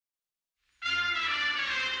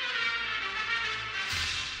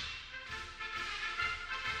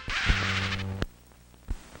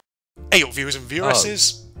Hey up, viewers and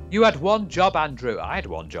vieweresses. You had one job, Andrew. I had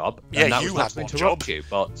one job. Yeah, and that you was not had to one interrupt job. you,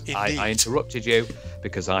 but I Indeed. interrupted you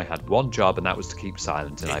because I had one job, and that was to keep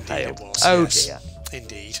silent, and Indeed I it failed. was, Oh yes. dear!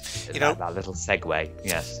 Indeed. Didn't You know, like that little segue.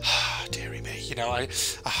 Yes. dearie me. You know, I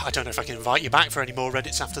don't know if I can invite you back for any more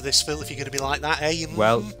Reddits after this, Phil. If you're going to be like that, eh?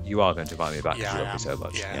 Well, you are going to invite me back yeah, because you I love me am. so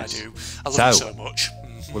much. Yeah, yes. I do. I love you so much.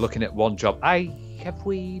 We're looking at one job. Have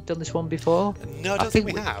we done this one before? No, I don't think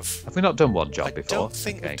we have. Have we not done one job I before? don't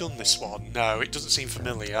think we've done this one. No, it doesn't seem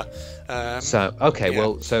familiar. Yeah. Yeah.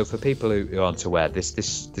 So for people who aren't aware, this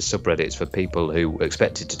subreddit is for people who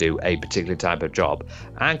expected to do a particular type of job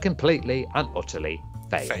and completely and utterly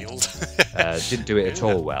failed. Didn't do it at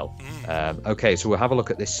all well. Okay, so we'll have a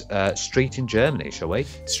look at this street in Germany, shall we?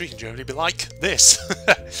 Street in Germany be like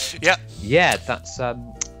this. Yeah. Yeah, that's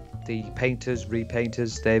the painters,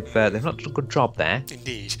 repainters. They've not done a good job there.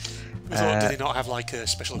 Indeed. We thought, did they not have like a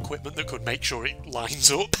special equipment that could make sure it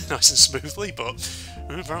lines up nice and smoothly? But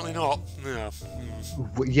apparently not. No.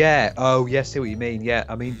 Yeah. Oh, yeah. See what you mean. Yeah.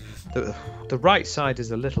 I mean, the right side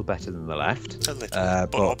is a little better than the left. A little,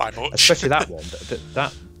 but not by much. Especially that one.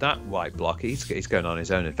 That white block. He's going on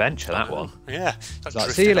his own adventure. That one. Yeah. It's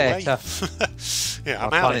like, see you later. Yeah,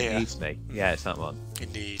 I'm Our out of planet here. needs me. Yeah, it's that one.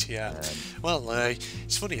 Indeed, yeah. Well,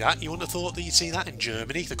 it's funny that you wouldn't have thought that you'd see that in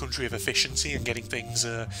Germany, the country of efficiency and getting things,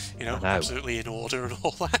 absolutely in order and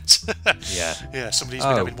all that. Yeah. Yeah. Somebody's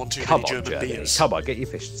been having one too many German beers. Come on, get your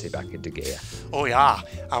efficiency back into gear. Oh yeah,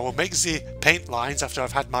 I will make the paint lines after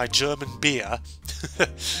I've had my German beer.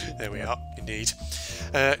 There we are, indeed.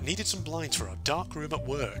 Needed some blinds for a dark room at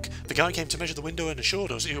work. The guy came to measure the window and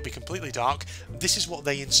assured us it would be completely dark. This is what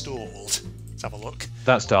they installed. Let's have a look.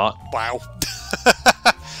 That's dark. Wow.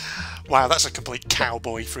 Wow, that's a complete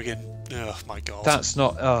cowboy friggin'... Oh my god. That's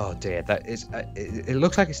not... Oh dear, that is... it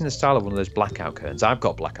looks like it's in the style of one of those blackout curtains. I've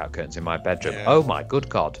got blackout curtains in my bedroom. Yeah. Oh my good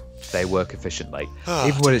god, they work efficiently. Oh,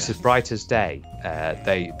 Even when it's as bright as day,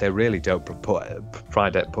 they really don't try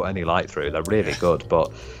to put any light through. They're really good,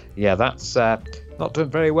 but yeah, that's not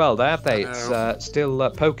doing very well there, have they? It's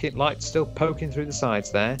still poking through the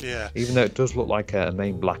sides there. Yeah. Even though it does look like a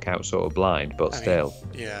main blackout sort of blind, but still.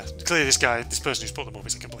 Yeah. Clearly this person who's put them up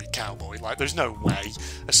is a complete cowboy. Like, there's no way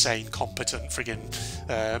a sane, competent friggin'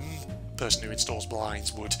 person who installs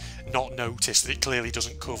blinds would not notice that it clearly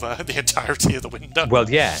doesn't cover the entirety of the window. Well,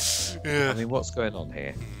 yeah. Yeah. I mean, what's going on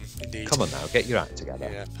here? Indeed. Come on now, get your act together.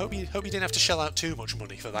 Yeah. Hope you didn't have to shell out too much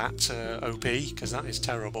money for that, OP, because that is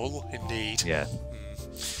terrible indeed. Yeah.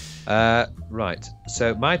 Right.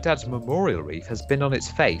 So my dad's memorial wreath has been on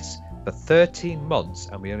its face for 13 months,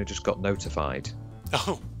 and we only just got notified.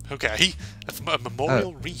 Oh, okay. A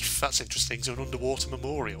memorial reef. That's interesting. So an underwater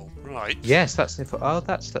memorial, right? Yes, that's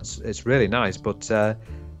it's really nice, but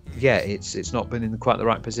yeah, it's not been in quite the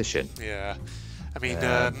right position. Yeah. I mean,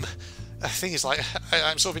 the thing is, like,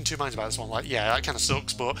 I'm sort of in two minds about this one. Like, yeah, that kind of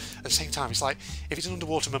sucks, but at the same time, it's like, if it's an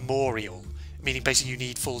underwater memorial, meaning basically you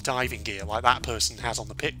need full diving gear like that person has on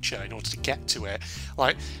the picture in order to get to it,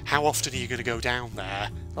 like, how often are you going to go down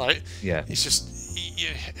there? Like, yeah, it's just...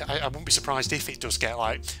 I wouldn't be surprised if it does get,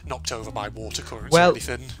 like, knocked over by water currents or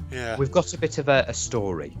anything. Yeah. We've got a bit of a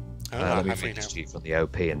story. Let me read this to you from the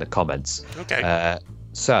OP in the comments. Okay.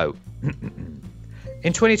 So,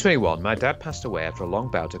 in 2021, my dad passed away after a long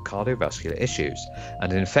bout of cardiovascular issues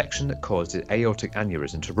and an infection that caused his aortic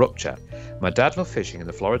aneurysm to rupture. My dad went fishing in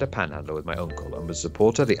the Florida Panhandle with my uncle and was a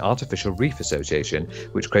supporter of the Artificial Reef Association,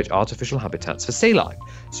 which creates artificial habitats for sea life.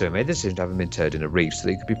 So he made the decision to have him interred in a reef so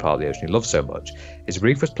that he could be part of the ocean he loved so much. His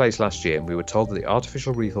reef was placed last year, and we were told that the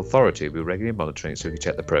Artificial Reef Authority would be regularly monitoring it so we could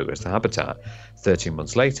check the progress of the habitat. 13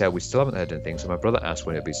 months later, we still haven't heard anything, so my brother asked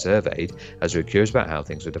when it would be surveyed, as we were curious about how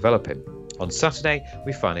things were developing. On Saturday,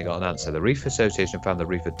 we finally got an answer. The Reef Association found the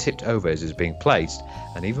reef had tipped over as it was being placed,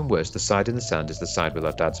 and even worse, the side in the sand is the side with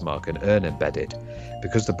our dad's mark and urn embedded.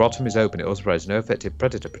 Because the bottom is open, it also provides no effective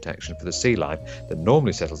predator protection for the sea life that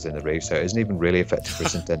normally settles in the reef, so it isn't even really effective for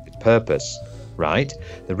its intended purpose. Right?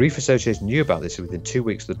 The Reef Association knew about this within 2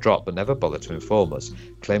 weeks of the drop, but never bothered to inform us,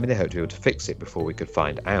 claiming they hoped to be able to fix it before we could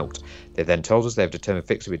find out. They then told us they have determined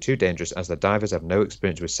fixing it would be too dangerous, as the divers have no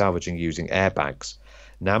experience with salvaging using airbags.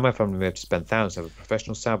 Now my family may have to spend thousands to have a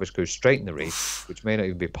professional salvage crew straighten the reef, which may not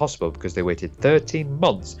even be possible because they waited 13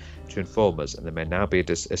 months to inform us, and there may now be an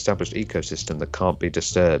established ecosystem that can't be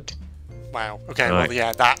disturbed. Wow. Okay. Right. Well,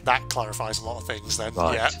 yeah, that clarifies a lot of things then.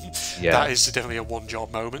 Right. Yeah. That is definitely a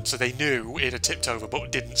one-job moment. So they knew it had tipped over,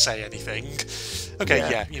 but didn't say anything. Okay.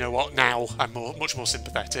 Yeah. You know what? Now I'm much more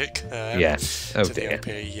sympathetic. Yeah. Oh to dear.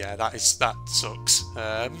 the OP. Yeah. That sucks.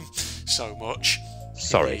 So much.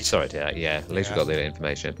 Sorry, Indeed. sorry, dear. Yeah. At least we got the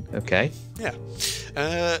information. Okay.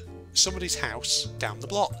 Yeah. Somebody's house down the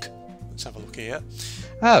block. Let's have a look here.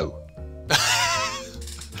 Oh.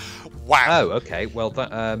 Wow. Oh, okay. Well,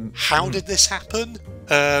 that. How did this happen?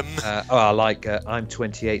 I like I'm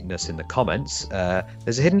 28ness in the comments.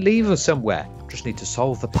 There's a hidden lever somewhere. Just need to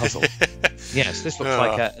solve the puzzle. Yes, this looks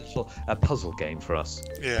like a puzzle game for us.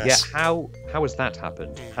 Yes. Yeah. How has that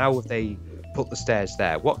happened? How have they put the stairs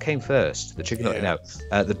there? What came first? The chicken? Yeah.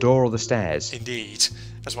 No, the door or the stairs? Indeed.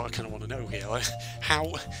 That's what I kind of want to know here. Like, how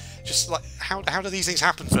do these things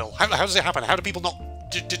happen, Phil? How does it happen? How do people not?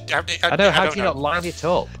 I know. How do you not line it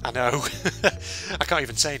up? I know. I can't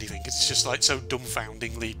even say anything because it's just like so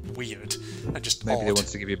dumbfoundingly weird and just Maybe odd. they wanted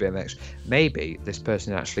to give you a bit of extra. Maybe this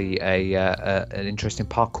person is actually an interest in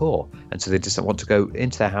parkour, and so they just want to go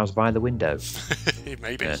into their house via the window.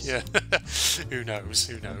 Maybe, Yes. yeah. Who knows?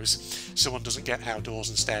 Who knows? Someone doesn't get how doors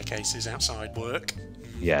and staircases outside work.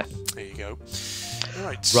 Yeah. There you go.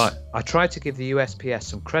 Right. Right. I tried to give the USPS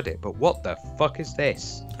some credit, but what the fuck is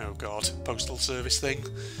this? Oh God, postal service thing.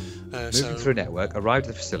 Moving through network, arrived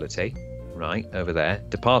at the facility, right over there,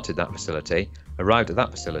 departed that facility, arrived at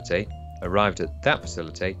that facility, arrived at that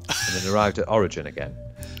facility, and then arrived at origin again.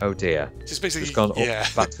 Oh dear. Just basically, It's gone yeah.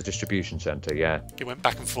 up back to the distribution centre, yeah. It went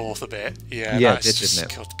back and forth a bit. Yeah, Yeah, that's it did, just,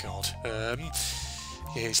 didn't it? Good God.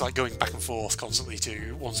 Yeah, it's like going back and forth constantly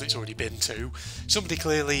to ones that it's already been to. Somebody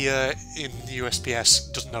clearly in the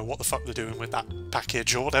USPS doesn't know what the fuck they're doing with that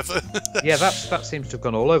package or whatever. Yeah, that seems to have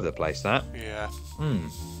gone all over the place, that. Yeah.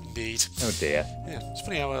 Indeed. Oh dear. Yeah, it's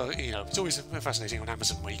funny how it's always fascinating on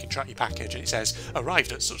Amazon where you can track your package and it says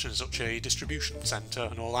arrived at such and such a distribution centre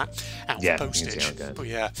and all that out Yeah, for you can see postage. how it goes. But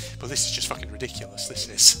yeah, but this is just fucking ridiculous. This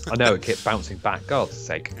is. I know, it kept bouncing back, God's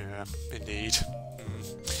sake. Yeah, indeed.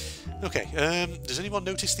 Okay, does anyone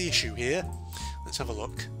notice the issue here? Let's have a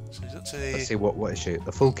look. So that's a Let's see what issue.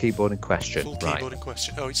 The full keyboard in question. full Right. keyboard in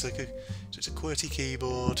question. Oh, it's like so it's a QWERTY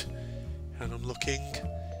keyboard, and I'm looking.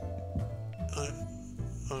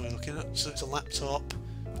 I'm looking at. So it's a laptop.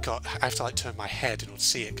 God, I have to like turn my head in order to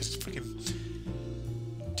see it because it's freaking.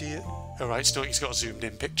 D. All right, it's got a zoomed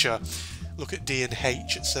in picture. Look at D and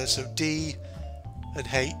H. It says so. D and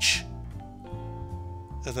H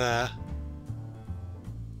are there.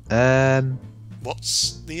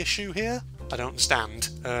 What's the issue here? I don't understand.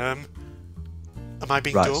 Am I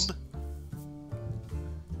being Right. dumb?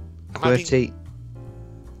 Am I being... QWERTY.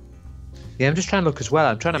 Yeah, I'm just trying to look as well.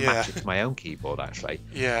 I'm trying to Yeah. match it to my own keyboard actually.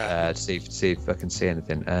 Yeah. To see if I can see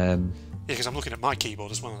anything. Yeah, because I'm looking at my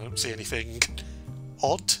keyboard as well. I don't see anything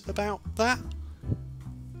odd about that.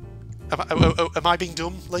 Am I being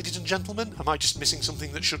dumb, ladies and gentlemen? Am I just missing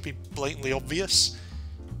something that should be blatantly obvious?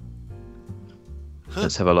 Huh?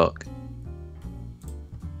 Let's have a look.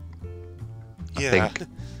 Yeah. think. It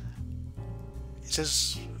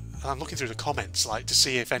says I'm looking through the comments, like to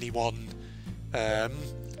see if anyone.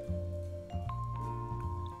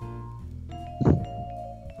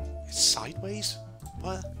 It's sideways.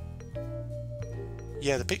 What?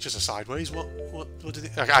 Yeah, the pictures are sideways. What did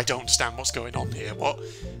it... I don't understand what's going on here. What?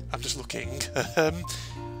 I'm just looking.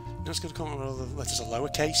 No, it's going to come up with all the letters are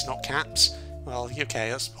lowercase, not caps. Well, okay,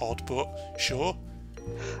 that's odd, but sure.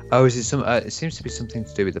 Oh, is it some? It seems to be something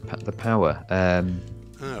to do with the power.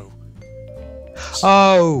 Oh.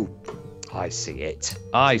 Oh, I see it.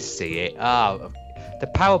 I see it. The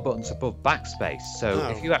power button's above backspace. So Oh.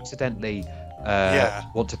 if you accidentally Yeah.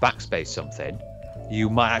 want to backspace something, you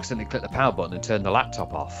might accidentally click the power button and turn the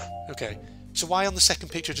laptop off. Okay. So why on the second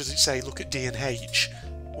picture does it say look at D and H?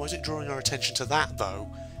 Why is it drawing our attention to that though?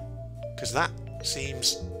 Because that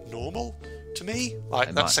seems normal to me. Like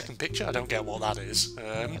It that might. second picture, I don't get what that is. I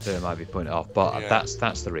don't know, it might be pointed off, but Yeah.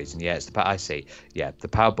 that's the reason. Yeah, it's I see. Yeah, the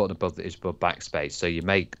power button above is above backspace, so you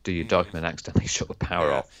may do your document and accidentally shut the power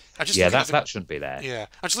Yeah. off. I'm just Yeah, looking at that shouldn't be there. Yeah,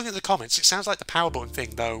 I'm just looking at the comments. It sounds like the power button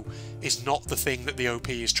thing, though, is not the thing that the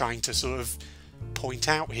OP is trying to sort of point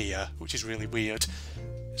out here, which is really weird.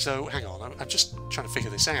 So, hang on, I'm just trying to figure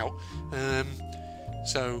this out.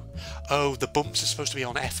 Oh, the bumps are supposed to be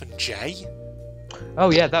on F and J?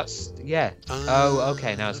 Oh yeah, that's yeah. Ah, Oh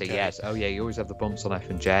okay, now I see. okay. Yes. Oh yeah, you always have the bumps on F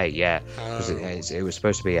and J. Yeah, because Oh. it was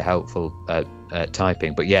supposed to be a helpful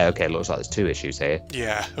typing. But yeah, okay. It looks like there's two issues here.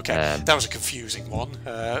 Yeah, okay. That was a confusing one. For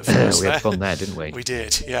us We there. had fun there, didn't we? We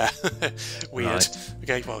did, yeah. Weird. Right.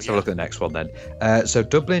 Okay, well, Let's yeah. have a look at the next one then. So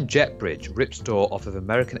Dublin Jet Bridge rips door off of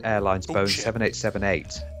American Airlines Oh, Boeing shit.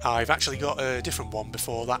 7878. I've actually got a different one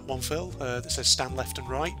before that one, Phil, that says stand left and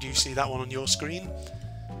right. Do you see that one on your screen?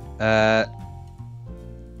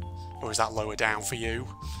 Or is that lower down for you?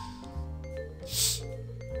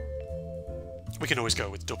 We can always go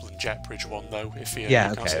with Dublin Jet Bridge one though, if you Yeah,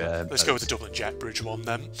 you can't okay, see it. Let's go with the Dublin Jet Bridge one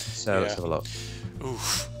then. So let's Yeah. have a look.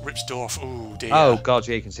 Oof, rips door off. Ooh, dear. Oh god,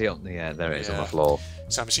 yeah, you can see it on the there it is on the floor.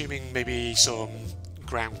 So I'm assuming maybe some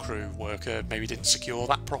ground crew worker maybe didn't secure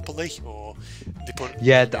that properly, or they put.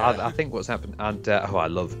 Yeah, I think what's happened, and I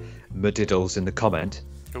love Madiddles in the comment.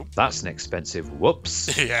 Oop. That's an expensive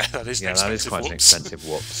whoops. Yeah, that is. Yeah, that is quite an expensive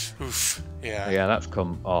whoops. Oof. Yeah. Yeah, that's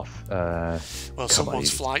come off. Well,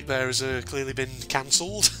 someone's flight there has clearly been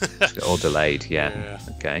cancelled. Or delayed. Yeah.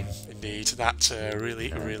 Okay. Indeed, that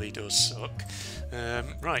really does suck.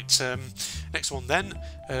 Right, next one then.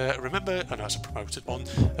 Remember, oh no, it's a promoted one.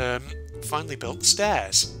 Finally built the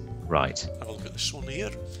stairs. Right. Have a look at this one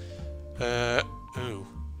here.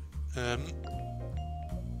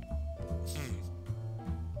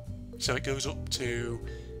 So it goes up to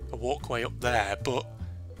a walkway up there, but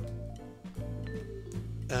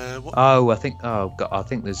what? Oh, I think. Oh god, I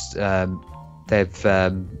think there's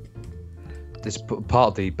there's part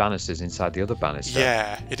of the banisters inside the other banister.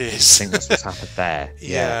 Yeah, it is. I think that's what's happened there.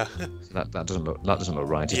 Yeah. So that doesn't look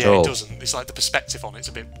right yeah, at all. it doesn't. It's like the perspective on it's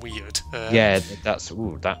a bit weird. Yeah, that's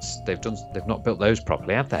they've not built those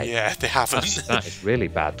properly, have they? Yeah, they haven't. That is really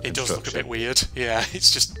bad. It does look a bit weird. Yeah, it's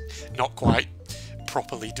just not quite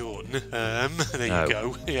properly done. There you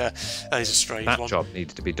go. Yeah, that is a strange one. That job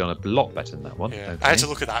needed to be done a lot better than that one. Yeah. Okay. I had to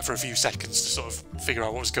look at that for a few seconds to sort of figure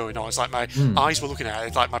out what was going on. It's like my eyes were looking at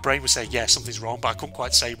it, like my brain was saying, yeah, something's wrong, but I couldn't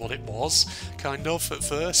quite say what it was, kind of, at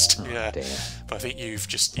first. Oh, dear. But I think you've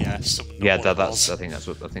just, summoned Yeah, what it that's. was. I think that's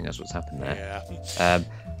what's happened there. Yeah.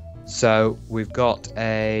 So we've got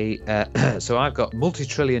a. So I've got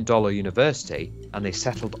multi-trillion-dollar university, and they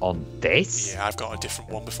settled on this. Yeah, I've got a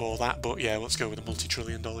different one before that, but yeah, let's go with the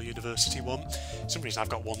multi-trillion-dollar university one. For some reason I've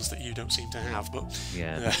got ones that you don't seem to have, but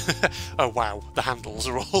Yeah. Oh wow, the handles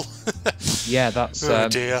are all. Yeah, that's. Oh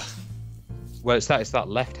dear. Well, it's that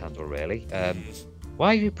left handle really.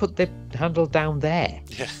 Why have you put the handle down there?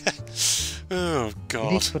 Yeah. Oh You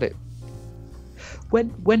god. need to put it.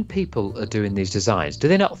 When people are doing these designs, do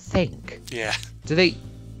they not think? Yeah. Do they,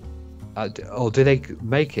 or do they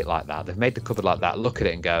make it like that? They've made the cupboard like that. Look at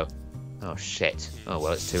it and go, "Oh shit! Oh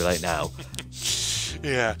well, it's too late now."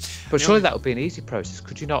 Yeah. But surely that would be an easy process.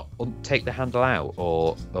 Could you not take the handle out,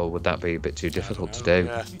 or would that be a bit too difficult to do?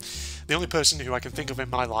 Yeah. The only person who I can think of in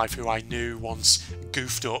my life who I knew once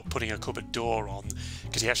goofed up putting a cupboard door on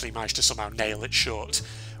because he actually managed to somehow nail it shut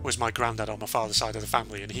was my granddad on my father's side of the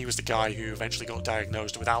family, and he was the guy who eventually got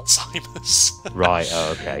diagnosed with Alzheimer's. Right.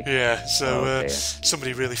 Oh, okay. Yeah. So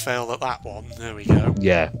somebody really failed at that one. There we go.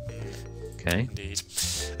 Yeah. Okay. Indeed.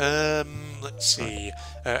 Let's see.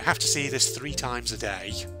 Have to see this 3 times a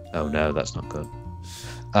day. Oh no, that's not good.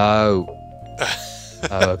 Oh.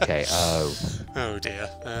 Oh, okay. Oh. Oh dear.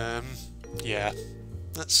 Yeah.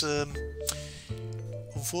 That's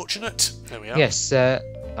unfortunate. There we are. Yes.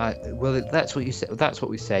 Well, that's what you say. That's what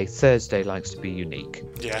we say. Thursday likes to be unique.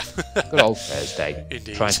 Yeah. Good old Thursday.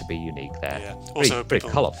 Indeed. Trying to be unique there. Yeah. Very, Also, very people,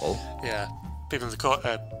 colourful. Yeah. People in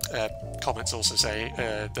the comments also say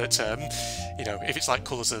that if it's like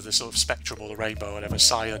colours of the sort of spectrum or the rainbow or whatever,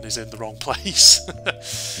 cyan is in the wrong place.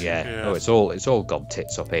 Yeah. Yeah. Oh, it's all gone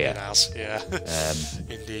tits up It here. has. Yeah.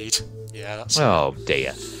 Indeed. Yeah. That's. Oh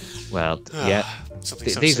dear. Well, yeah. Something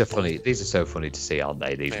so These are simple. funny. These are so funny to see, aren't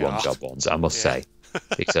they? These They one are. job ones, I must Yeah. say.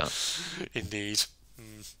 These are. Indeed.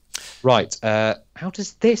 Right. How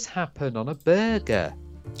does this happen on a burger?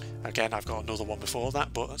 Again, I've got another one before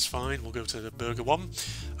that, but that's fine. We'll go to the burger one.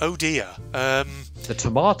 Oh dear. The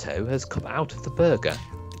tomato has come out of the burger.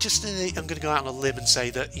 Just I'm going to go out on a limb and say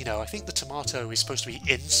that I think the tomato is supposed to be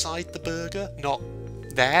inside the burger, not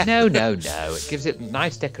there. No. It gives it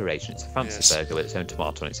nice decoration. It's a fancy Yes. burger with its own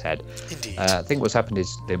tomato on its head. Indeed. I think what's happened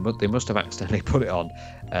is they must have accidentally put it on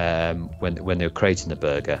when they were creating the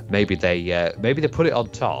burger. Maybe they put it on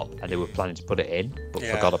top and they were planning to put it in, but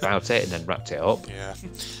Yeah. forgot about it and then wrapped it up. Yeah,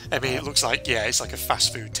 I mean, it looks like it's like a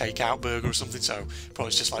fast food takeout burger or something. So probably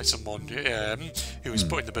it's just like someone who was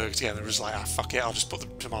putting the burger together and was like, fuck it, I'll just put the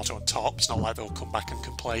tomato on top. It's not like they'll come back and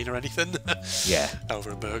complain or anything. Yeah.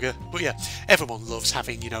 Over a burger. But yeah, everyone loves having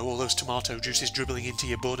all those tomato juices dribbling into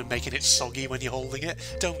your bun and making it soggy when you're holding it,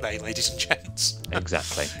 don't they, ladies and gents?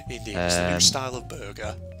 Exactly. Indeed, it's the new style of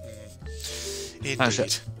burger. Indeed. Actually,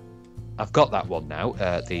 I've got that one now.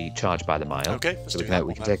 The charge by the mile. Okay, let's so do we that can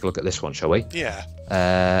one take then. a look at this one, shall we? Yeah.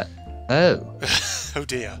 Oh. Oh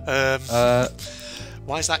dear.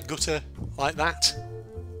 Why is that gutter like that?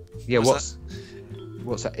 Yeah. What's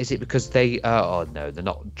What's that? Is it because they? Oh no, they're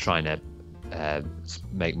not trying to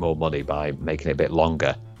make more money by making it a bit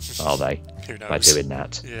longer, are they? Who knows? By doing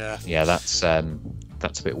that. Yeah. Yeah, that's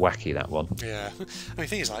that's a bit wacky, that one. Yeah. I mean, the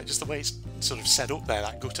thing is, like, just the way it's sort of set up there,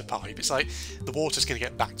 that gutter pipe, it's like the water's going to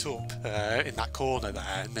get backed up in that corner there,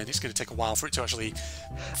 and then it's going to take a while for it to actually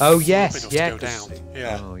Oh, fill yes, up enough yeah. to go down.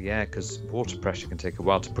 Yeah. Oh, yeah, because water pressure can take a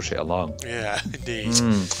while to push it along. Yeah, indeed.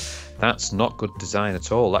 That's not good design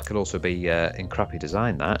at all. That could also be in crappy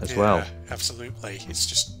design, that, as well. Absolutely. It's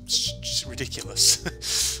just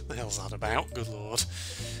ridiculous. The hell's that about? Good lord.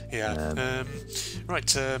 Yeah.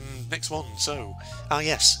 Right, next one. So,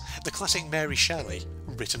 yes, the classic Mary Shelley,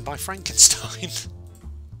 written by Frankenstein.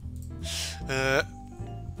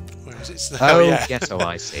 Where is it? Oh, yeah. yes, oh,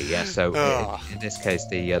 I see, yeah. So, in this case,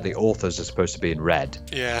 the authors are supposed to be in red.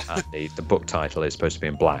 Yeah. And the book title is supposed to be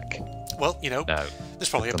in black. Well, you know, No. there's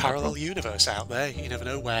probably a I've done that parallel wrong. universe out there. You never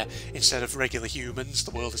know, where instead of regular humans,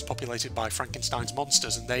 the world is populated by Frankenstein's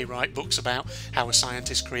monsters, and they write books about how a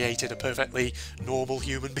scientist created a perfectly normal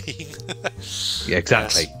human being. Yeah,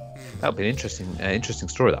 exactly. Yes. That would be an interesting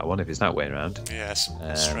story, that one, if it's that way around. Yes,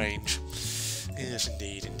 strange. Yes,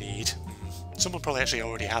 indeed. Someone probably actually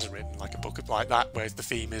already has written like a book like that, where the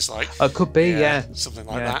theme is like, Oh, it could be, yeah. something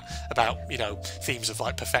like Yeah. that, about, you know, themes of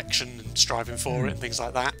like perfection and striving for it and things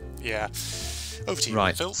like that. Yeah. Over to you,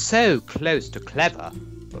 Right. Phil. So close to clever,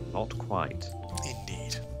 but not quite.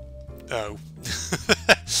 Indeed. Oh.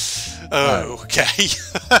 Oh, okay.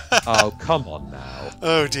 Oh, come on now.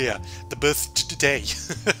 Oh dear. The birthday.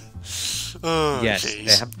 Oh, Yes, jeez.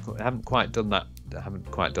 they haven't quite done that. Haven't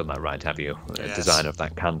quite done that right, have you? The Yes. design of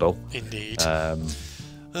that candle. Indeed. Oh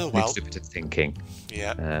well. Needs a bit of thinking.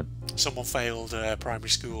 Yeah. Someone failed primary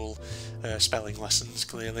school spelling lessons,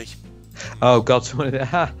 clearly. Oh God! Someone in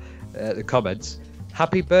the comments.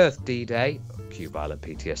 Happy birthday day. Cue violent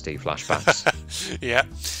PTSD flashbacks. Yeah.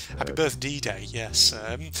 Happy birthday day, yes.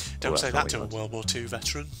 Don't that's say not that what to you a want. World War II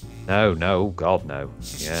veteran. No, God, no.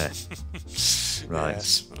 Yeah. Right.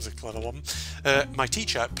 Yes, that was a clever one. My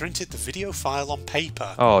teacher printed the video file on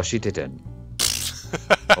paper. Oh, she didn't.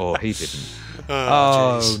 Or he didn't. Oh,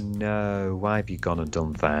 Oh jeez. no! Why have you gone and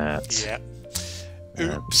done that? Yeah.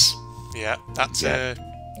 Oops. Yeah, that's Yeah.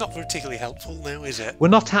 not particularly helpful now, is it? We're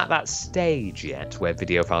not at that stage yet where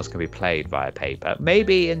video files can be played via paper.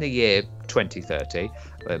 Maybe in the year 2030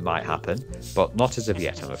 it might happen, but not as of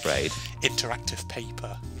yet, I'm afraid. Interactive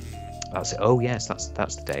paper. That's it. Oh yes, that's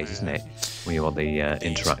the days, isn't it? When you want the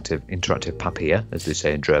interactive Papier, as they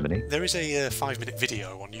say in Germany. There is a 5-minute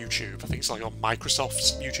video on YouTube. I think it's like on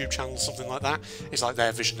Microsoft's YouTube channel, something like that. It's like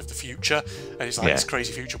their vision of the future, and it's like Yeah. this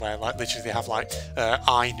crazy future where like literally they have like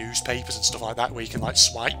newspapers and stuff like that, where you can like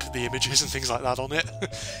swipe the images and things like that on it.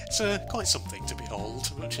 It's quite something to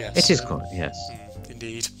behold. But yes, It is quite, yes.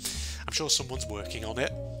 indeed. I'm sure someone's working on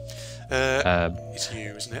it. Um, It's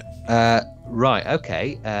you, isn't it? Right,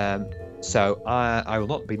 okay. So I will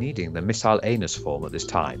not be needing the missile anus form at this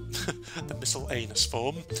time. The miscellaneous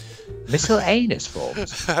form. Missile anus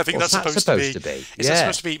forms? I think What's that's that supposed to be. Is that Yeah.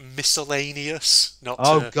 supposed to be miscellaneous? Not.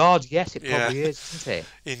 Oh God, yes, it yeah. probably is, isn't it?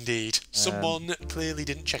 Indeed. Someone clearly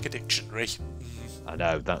didn't check a dictionary. I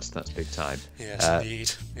know, that's big time. Yes,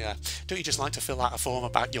 indeed. Yeah. Don't you just like to fill out a form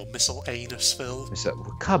about your miscellaneous, Phil? So,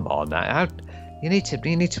 well, come on now. You need to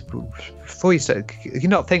before you start, you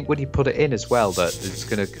not think when you put it in as well that it's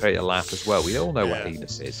going to create a laugh as well. We all know what Yeah.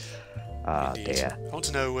 anus is. Ah Indeed. dear. I want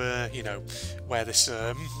to know, where this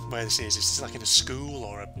is. Is this like in a school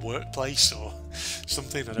or a workplace or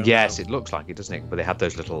something? I don't Yes, know. it looks like it, doesn't it? But they have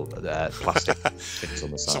those little plastic things on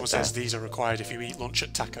the side. Someone there. says these are required if you eat lunch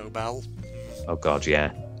at Taco Bell. Oh God,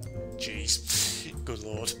 yeah. Jeez. Good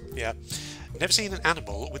lord. Yeah. Never seen an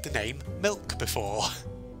animal with the name Milk before.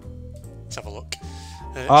 Let's have a look.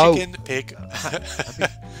 Oh. Chicken, pig.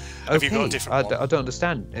 Have you got a different one? I don't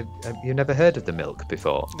understand. Have you never heard of the milk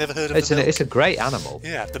before? Never heard of It's the milk. it's a great animal.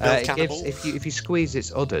 Yeah, the milk it animal. gives, if you squeeze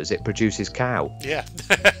its udders, it produces cow. Yeah.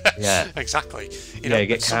 Yeah. Exactly. Yeah, you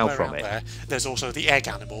get but cow somewhere from out it. There, there's also the egg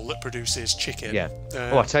animal that produces chicken. Yeah.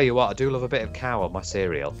 Oh, I tell you what, I do love a bit of cow on my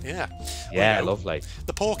cereal. Yeah. Yeah, Well, lovely.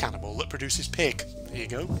 The pork animal that produces pig. There you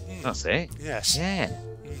go. That's it. Yes. Yeah,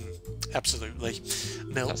 Absolutely.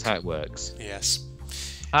 Milk. that's how it works. Yes.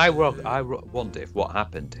 I wonder if what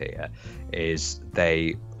happened here is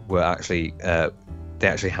they actually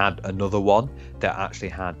had another one that actually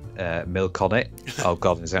had milk on it. Oh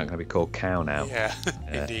God, is that going to be called cow now? Yeah.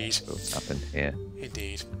 Indeed. What's happened here?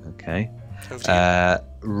 Indeed. Okay. Over to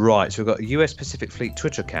Right, so we've got a US Pacific Fleet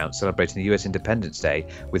Twitter account celebrating the US Independence Day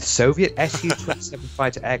with Soviet Su-27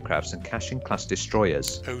 fighter aircrafts and Cashin-class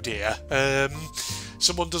destroyers. you. Oh dear.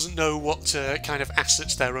 Someone doesn't know what kind of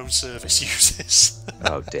assets their own service uses.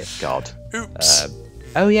 Oh dear God. Oops.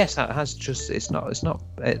 Oh yes, that has just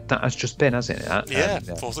been, hasn't it? That, Yeah,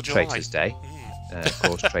 4th of July. Traitors Day.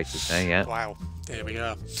 course traitors there, yeah. Wow, there we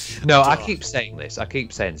are. No, I keep saying this. I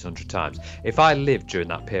keep saying this 100 times. If I lived during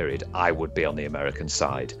that period, I would be on the American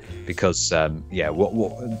side because,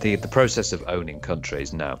 the process of owning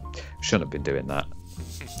countries, no, shouldn't have been doing that.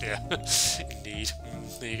 Yeah, indeed.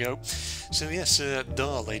 There you go. So yes,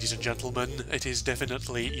 ladies and gentlemen, it is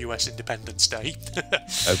definitely US Independence Day.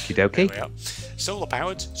 Okie dokie. There we are.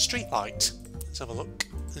 Solar-powered streetlight. Let's have a look.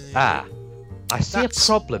 I see a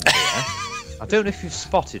problem here. I don't know if you've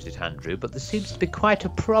spotted it, Andrew, but there seems to be quite a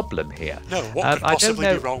problem here. No, what could possibly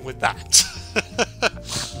be wrong with that?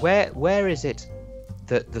 Where is it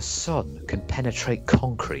that the sun can penetrate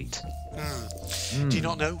concrete? Do you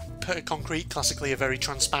not know? Concrete, classically a very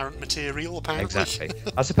transparent material, apparently. Exactly.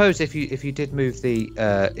 I suppose if you did move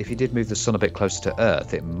the sun a bit closer to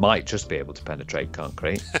Earth, it might just be able to penetrate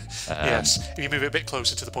concrete. Yes, if you move it a bit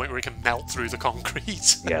closer to the point where it can melt through the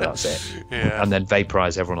concrete. Yeah, that's it. Yeah. And then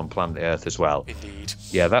vaporize everyone on planet Earth as well. Indeed.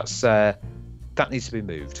 Yeah, that needs to be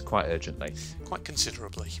moved quite urgently. Quite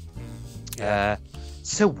considerably.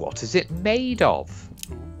 So what is it made of?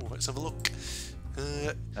 Ooh, let's have a look.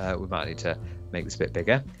 We might need to make this a bit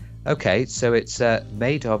bigger. Okay, so it's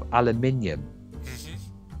made of aluminium.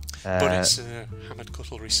 But it's a hammered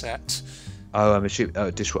cutlery set. Oh, I'm assuming.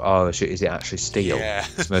 Is it actually steel? Yeah.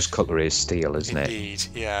 Most cutlery is steel, isn't it? Indeed,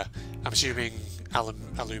 yeah. I'm assuming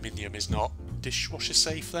aluminium is not dishwasher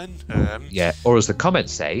safe then. Yeah, or as the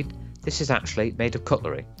comments say, this is actually made of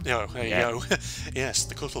cutlery. Oh, there you go. Yes,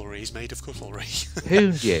 the cutlery is made of cutlery.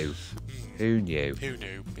 Who knew? Who knew? Who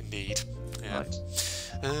knew? Indeed. Yeah. Right.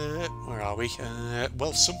 Where are we?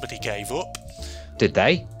 Well, somebody gave up. Did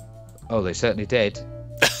they? Oh, they certainly did.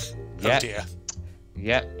 Oh dear.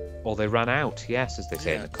 Yeah. Or they ran out. Yes, as they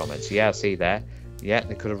say in the comments. Yeah, I see there. Yeah,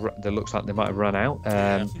 they could have. It looks like they might have run out.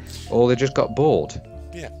 Or they just got bored.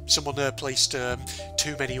 Yeah, someone placed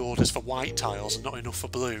too many orders for white tiles and not enough for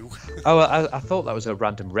blue. Oh, I thought that was a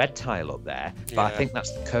random red tile up there, but I think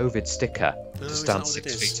that's the COVID sticker to stand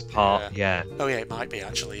 6 feet apart. Yeah. Oh yeah, it might be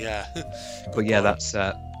actually. Yeah. But yeah, that's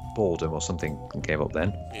boredom or something came up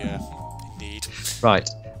then. Yeah, indeed. Right.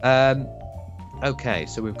 Okay,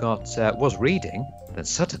 so we've got was reading, then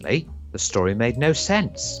suddenly the story made no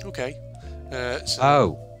sense. Okay.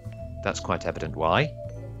 Oh, that's quite evident why.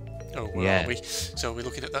 Oh, where are we? So we're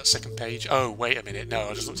looking at that second page. Oh, wait a minute. No,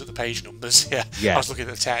 I just looked at the page numbers. Yeah. I was looking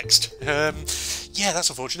at the text. Yeah, that's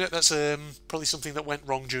unfortunate. That's probably something that went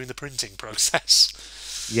wrong during the printing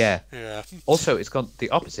process. Yeah. Yeah. Also, it's gone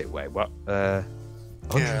the opposite way. What?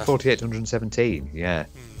 148, 117. Yeah.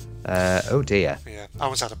 Oh dear. Yeah, I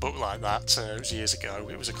once had a book like that. It was years ago.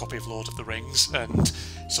 It was a copy of Lord of the Rings, and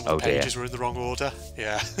some of the pages were in the wrong order.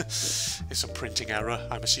 Yeah, it's some printing error,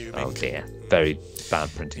 I'm assuming. Oh dear, very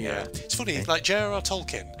bad printing error. It's funny, like J.R.R.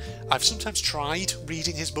 Tolkien. I've sometimes tried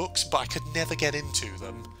reading his books, but I could never get into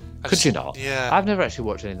them. Could you not? Yeah. I've never actually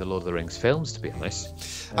watched any of the Lord of the Rings films, to be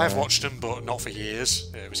honest. I've watched them, but not for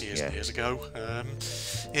years. It was years and years ago.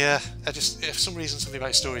 Yeah, for some reason, something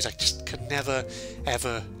about stories, I just could never,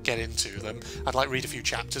 ever get into them. I'd like read a few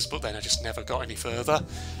chapters, but then I just never got any further.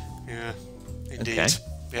 Yeah, indeed. Okay.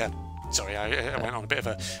 Yeah. Sorry, I went on a bit of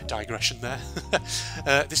a digression there.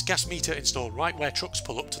 This gas meter installed right where trucks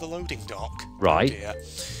pull up to the loading dock. Right.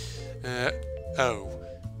 Oh,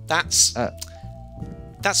 dear.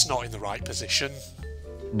 That's not in the right position.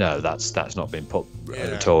 No, that's not been put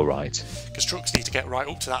at all right. Because trucks need to get right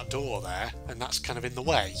up to that door there, and that's kind of in the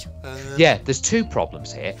way. Yeah, there's two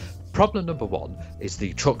problems here. Problem number one is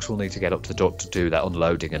the trucks will need to get up to the door to do that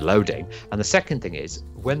unloading and loading, and the second thing is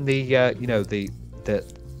when the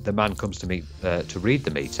man comes to read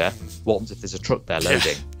the meter, what happens if there's a truck there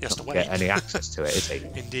loading? He has to wait. Get any access to it, is he?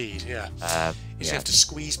 Indeed, yeah. You have to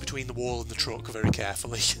squeeze between the wall and the truck very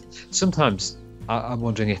carefully. Sometimes I'm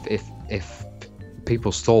wondering if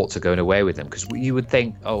people's thoughts are going away with them, because you would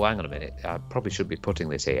think, oh, hang on a minute, I probably should be putting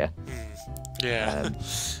this here. Yeah,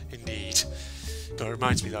 indeed. It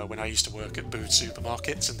reminds me though when I used to work at Boots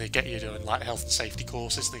supermarkets and they get you doing like health and safety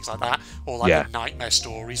courses, things like that, or like the nightmare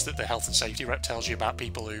stories that the health and safety rep tells you about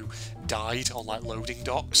people who died on like loading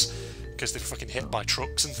docks because they're fucking hit by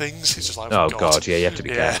trucks and things. It's just like, oh god, yeah, you have to be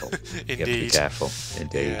careful. Indeed. You have to be careful,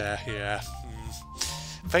 indeed. Yeah.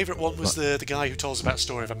 Favourite one was the guy who told us about a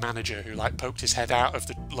story of a manager who like poked his head out of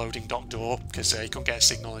the loading dock door because he couldn't get a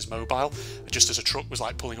signal on his mobile, just as a truck was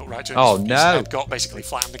like pulling up right to him. Oh no! His head got basically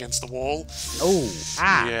flattened against the wall. Oh,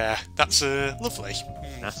 yeah, that's lovely.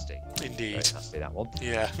 Nasty. Indeed. Very nasty, that one.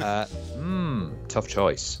 Yeah. Tough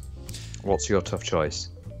choice. What's your tough choice?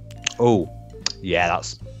 Oh, yeah,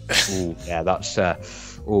 that's.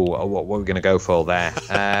 What we're we going to go for there?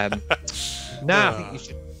 No, I think you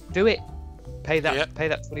should do it. Pay that. Yep. Pay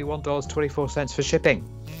that $21.24 for shipping.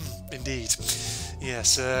 Indeed.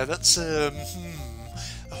 Yes, that's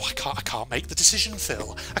Oh, I can't make the decision,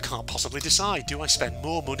 Phil. I can't possibly decide. Do I spend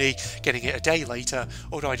more money getting it a day later,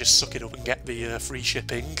 or do I just suck it up and get the free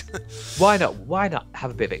shipping? Why not? Why not have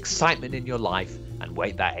a bit of excitement in your life and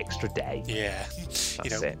wait that extra day? Yeah.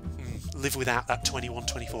 That's it. Live without that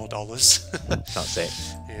 $24. That's it.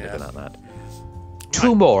 Yeah. Living like that.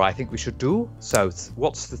 Two more I think we should do. So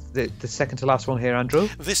what's the second to last one here, Andrew?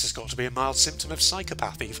 This has got to be a mild symptom of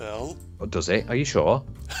psychopathy, Phil. Oh, does it? Are you sure?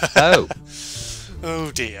 Oh.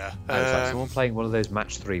 Oh dear. It's like someone playing one of those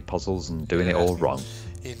match 3 puzzles and doing it all wrong.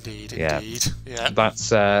 Indeed, Yeah. indeed. Yeah.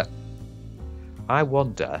 That's. I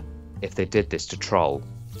wonder if they did this to troll.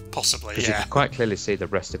 Possibly, Because you yeah. can quite clearly see the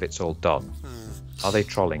rest of it's all done. Are they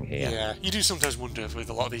trolling here? Yeah, you do sometimes wonder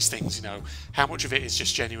with a lot of these things, you know, how much of it is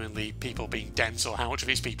just genuinely people being dense, or how much of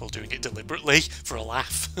it is people doing it deliberately for a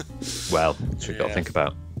laugh. Well, which we've got to think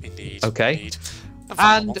about. Indeed. Okay. Indeed.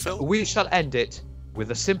 And Phil. we shall end it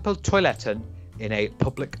with a simple toiletten in a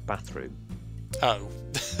public bathroom. Oh.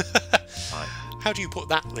 Right. How do you put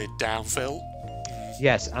that lid down, Phil?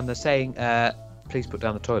 Yes, and they're saying, please put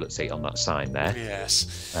down the toilet seat on that sign there.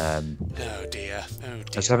 Yes. Oh dear. Oh dear.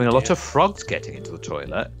 There's having a lot of frogs getting into the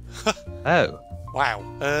toilet. Oh.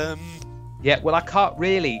 Wow. Yeah, well, I can't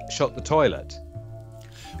really shut the toilet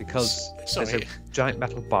because Sorry. there's a giant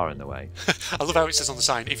metal bar in the way. I love how it says on the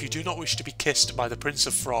sign, if you do not wish to be kissed by the Prince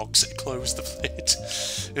of Frogs, close the lid.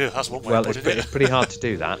 Ugh, that's one way Well, of it's putting it. pretty hard to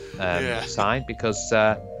do that Yeah. sign because,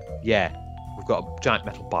 yeah, we've got a giant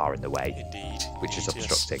metal bar in the way, Indeed. which is indeed,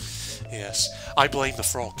 obstructing. Yes. I blame the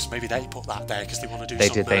frogs. Maybe they put that there because they want to do They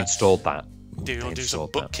some... did. They installed that. do some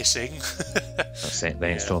installed butt that. kissing. That's it.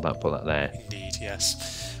 They installed that. Put that there. Indeed,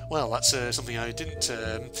 yes. Well, that's something I didn't...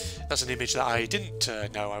 that's an image that I didn't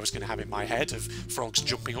know I was going to have in my head, of frogs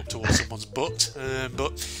jumping up towards someone's butt.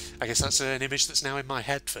 But I guess that's an image that's now in my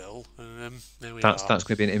head, Phil. There we are. That's going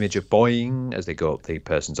to be an image of boing as they go up the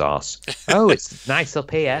person's arse. Oh, it's nice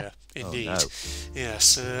up here. Yeah, indeed. Oh, no.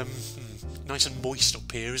 Yes. Nice and moist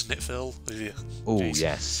up here, isn't it, Phil? Ugh. Oh, Jeez.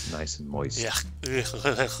 yes. Nice and moist. Yeah.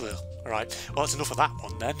 Right. Well, that's enough of that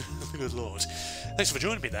one then. Good lord. Thanks for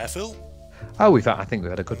joining me there, Phil. Oh, I think we've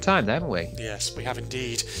had a good time there, haven't we? Yes, we have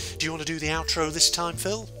indeed. Do you want to do the outro this time,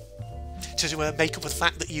 Phil? To make up for the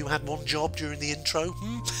fact that you had one job during the intro?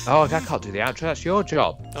 Oh, I can't do the outro. That's your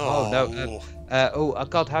job. Oh. No. Oh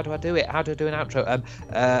God, how do I do it? How do I do an outro?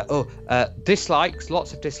 Dislikes,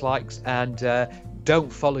 lots of dislikes, and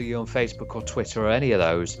don't follow you on Facebook or Twitter or any of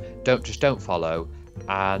those. Don't follow.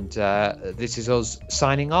 And this is us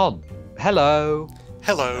signing on. Hello.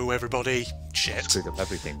 Hello, everybody. Shit. Screwed up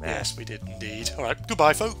everything there. Yes, we did indeed. All right.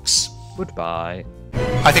 Goodbye, folks. Goodbye.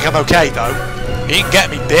 I think I'm okay, though. You can get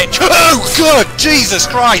me, bitch. Oh, good! Jesus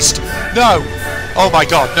Christ! No! Oh my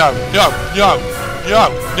God, no, no, no, no,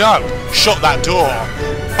 no! Shut that door!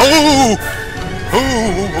 Oh!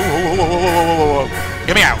 Oh!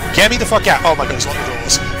 Get me out! Get me the fuck out! Oh my God, it's locked the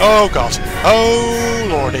doors. Oh God! Oh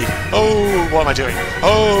Lordy! Oh, what am I doing?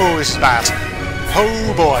 Oh, this is bad.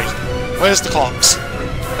 Oh boy! Where's the clocks?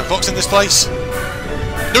 The clocks in this place?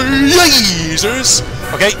 Lasers!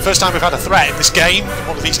 Okay, first time we've had a threat in this game,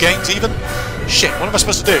 one of these games even. Shit, what am I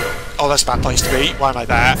supposed to do? Oh, that's a bad place to be. Why am I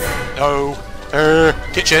there? No.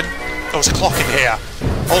 Kitchen. Oh, there's a clock in here.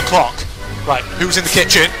 Whole clock. Right, who's in the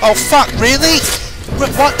kitchen? Oh, fuck, really?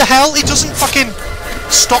 What the hell? He doesn't fucking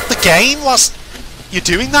stop the game whilst you're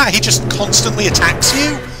doing that? He just constantly attacks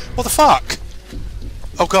you? What the fuck?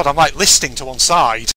 Oh god, I'm like listing to one side.